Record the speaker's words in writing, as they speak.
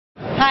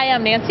Hi,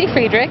 I'm Nancy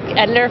Friedrich,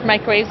 editor of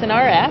Microwaves and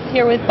RF,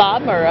 here with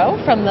Bob Murrow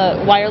from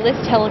the Wireless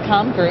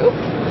Telecom Group.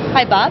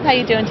 Hi Bob, how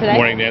are you doing today?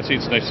 Morning, Nancy.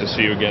 It's nice to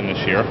see you again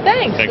this year.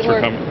 Thanks. Thanks for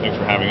coming. Thanks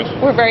for having us.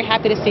 We're very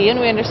happy to see you, and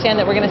we understand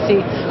that we're going to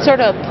see sort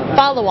of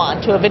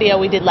follow-on to a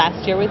video we did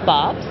last year with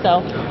Bob,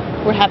 so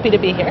we're happy to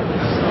be here.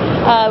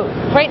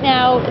 Right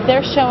now,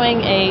 they're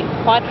showing a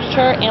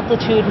quadrature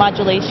amplitude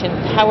modulation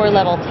power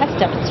level test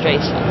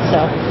demonstration.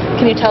 So,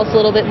 can you tell us a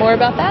little bit more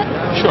about that?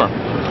 Sure.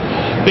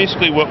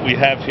 Basically, what we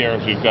have here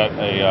is we've got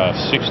a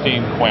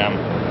 16 QAM,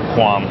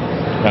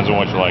 depends on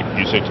what you like.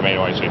 You say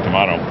tomato, I say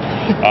tomato,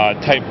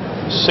 type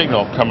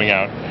signal coming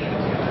out.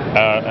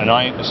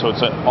 So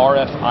it's an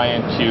RF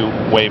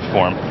INQ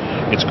waveform.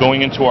 It's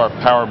going into our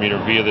power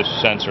meter via this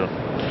sensor.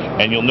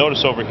 And you'll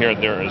notice over here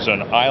there is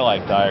an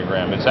eye-like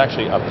diagram. It's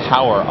actually a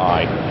power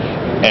eye.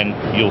 And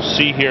you'll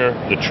see here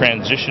the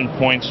transition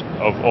points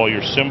of all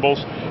your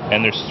symbols. And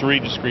there's 3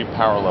 discrete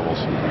power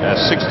levels. A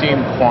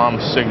 16 QAM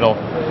signal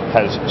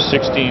has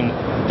 16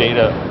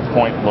 data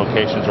point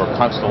locations or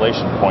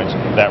constellation points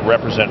that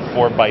represent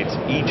 4 bytes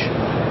each.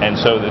 And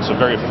so it's a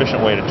very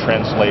efficient way to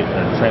translate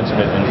or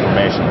transmit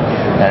information.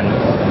 And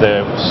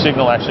the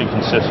signal actually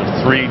consists of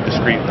 3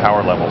 discrete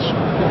power levels.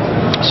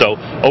 So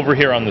over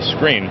here on the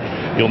screen,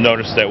 you'll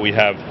notice that we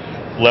have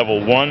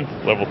level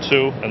 1, level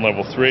 2, and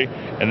level 3.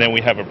 And then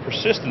we have a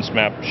persistence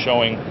map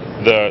showing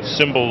the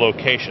symbol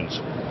locations.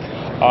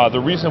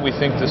 The reason we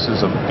think this is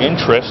of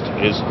interest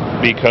is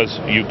because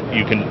you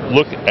can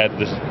look at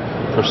this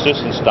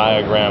persistence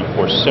diagram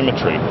for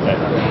symmetry,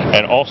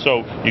 and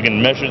also you can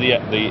measure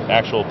the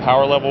actual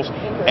power levels,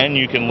 and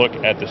you can look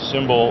at the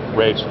symbol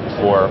rates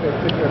for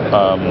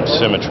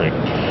symmetry.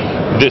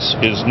 This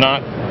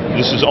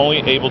is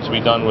only able to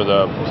be done with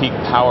a peak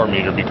power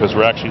meter because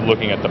we're actually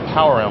looking at the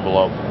power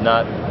envelope,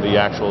 not the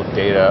actual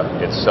data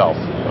itself.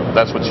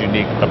 That's what's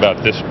unique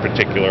about this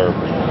particular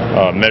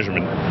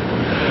measurement.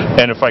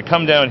 And if I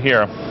come down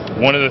here,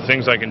 one of the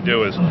things I can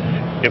do is,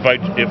 if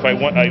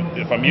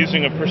I'm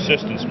using a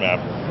persistence map,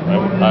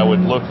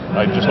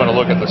 I just want to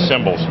look at the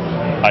symbols.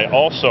 I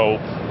also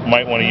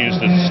might want to use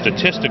the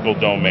statistical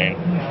domain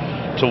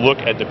to look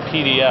at the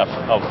PDF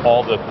of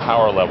all the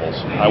power levels.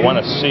 I want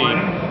to see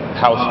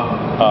how,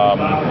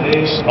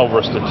 over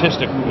a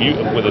statistical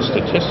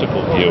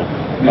view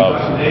of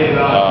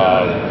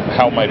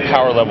how my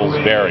power levels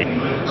vary.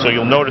 So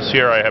you'll notice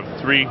here I have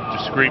 3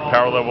 discrete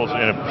power levels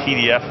in a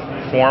PDF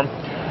form.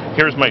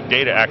 Here's my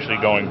data actually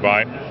going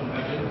by.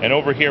 And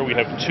over here we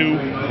have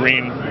 2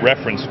 green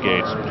reference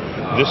gates.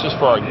 This is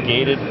for our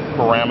gated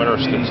parameter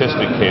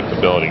statistic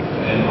capability.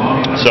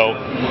 So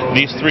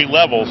these 3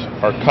 levels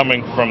are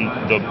coming from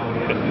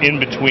in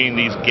between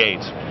these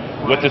gates.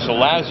 What this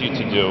allows you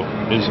to do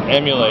is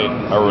emulate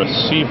a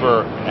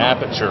receiver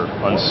aperture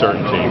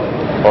uncertainty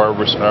or a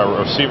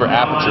receiver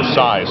aperture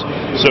size.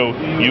 So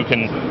you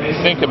can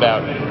think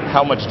about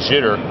how much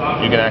jitter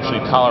you can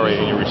actually tolerate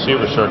in your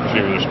receiver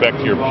circuitry with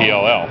respect to your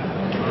PLL.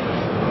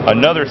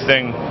 Another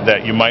thing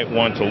that you might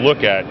want to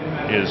look at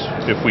is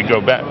if we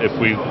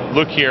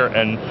look here,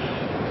 and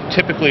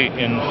typically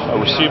in a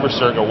receiver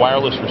circuit, a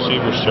wireless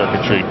receiver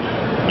circuitry,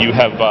 you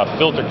have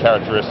filter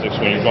characteristics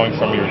when you're going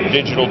from your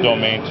digital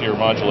domain to your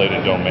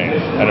modulated domain,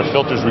 and a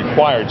filter is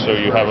required so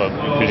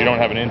because you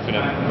don't have an infinite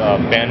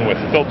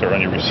bandwidth filter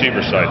on your receiver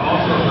side.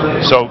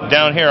 So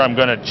down here I'm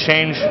going to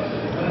change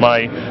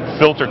my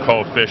filter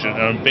coefficient,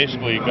 and I'm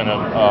basically going to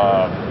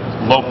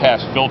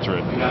low-pass filter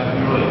it.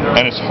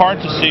 And it's hard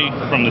to see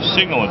from the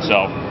signal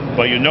itself,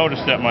 but you notice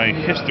that my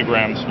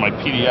histograms, my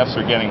PDFs,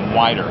 are getting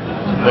wider.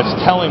 That's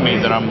telling me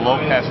that I'm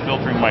low-pass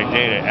filtering my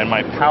data, and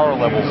my power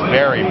levels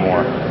vary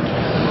more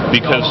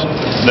because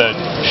the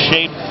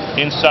shape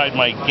inside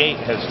my gate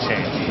has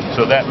changed.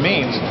 So that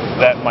means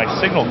that my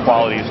signal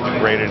quality is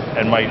degraded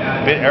and my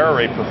bit error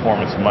rate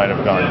performance might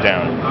have gone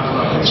down.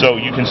 So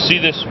you can see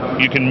this,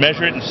 you can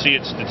measure it and see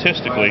it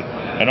statistically,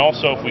 and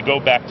also if we go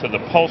back to the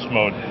pulse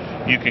mode,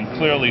 you can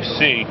clearly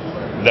see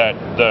that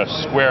the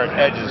square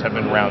edges have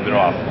been rounded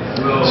off.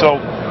 So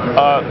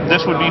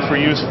this would be for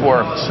use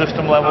for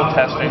system level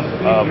testing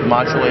of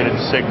modulated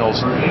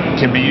signals.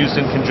 It can be used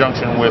in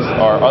conjunction with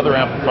our other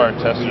amplifier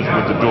testers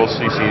with the dual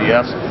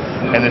CCDS,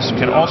 and this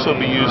can also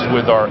be used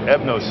with our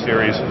EBNO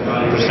series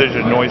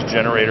precision noise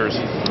generators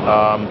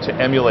to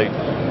emulate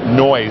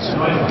noise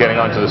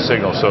getting onto the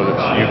signal, so that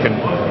you can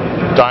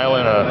dial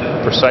in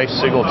a precise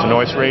signal to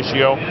noise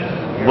ratio,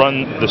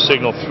 run the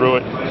signal through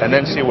it, and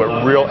then see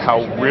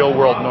how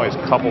real-world noise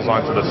couples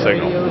onto the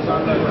signal.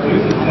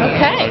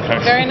 Okay.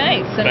 Very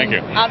nice. And thank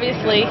you.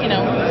 Obviously,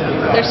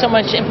 there's so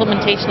much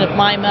implementation of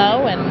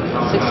MIMO and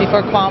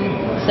 64 QAM,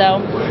 so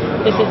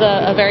this is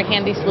a very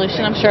handy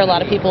solution. I'm sure a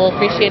lot of people will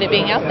appreciate it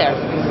being out there.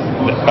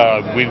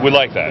 We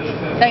like that.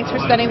 Thanks for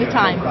spending the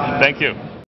time. Thank you.